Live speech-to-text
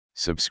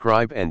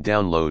Subscribe and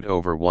download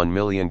over 1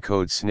 million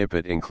code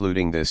snippet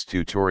including this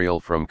tutorial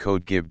from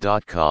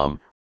codegive.com,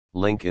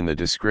 link in the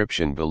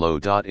description below.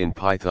 In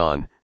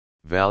Python,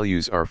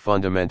 values are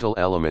fundamental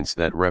elements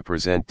that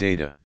represent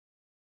data.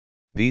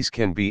 These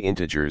can be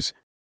integers,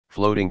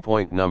 floating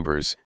point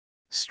numbers,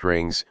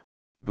 strings,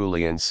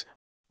 booleans,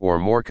 or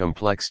more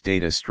complex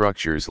data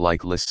structures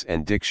like lists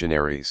and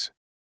dictionaries.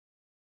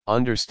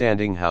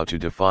 Understanding how to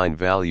define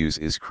values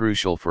is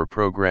crucial for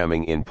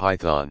programming in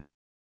Python.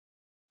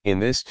 In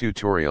this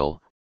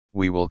tutorial,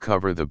 we will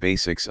cover the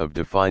basics of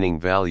defining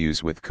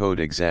values with code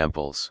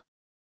examples.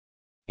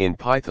 In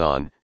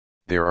Python,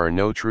 there are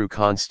no true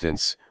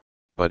constants,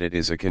 but it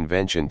is a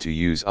convention to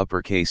use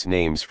uppercase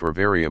names for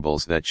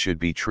variables that should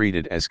be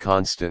treated as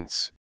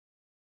constants.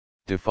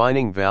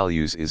 Defining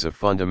values is a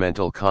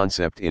fundamental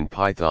concept in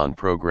Python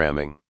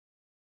programming.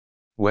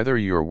 Whether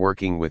you're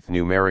working with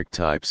numeric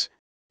types,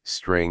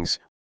 strings,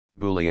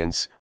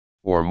 booleans,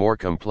 or more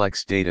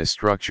complex data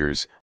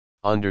structures,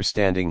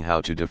 understanding how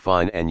to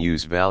define and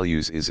use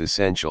values is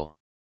essential.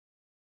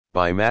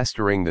 By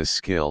mastering this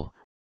skill,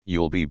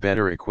 you'll be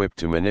better equipped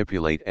to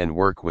manipulate and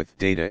work with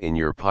data in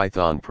your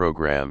Python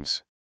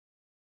programs.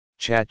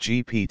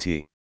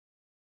 ChatGPT.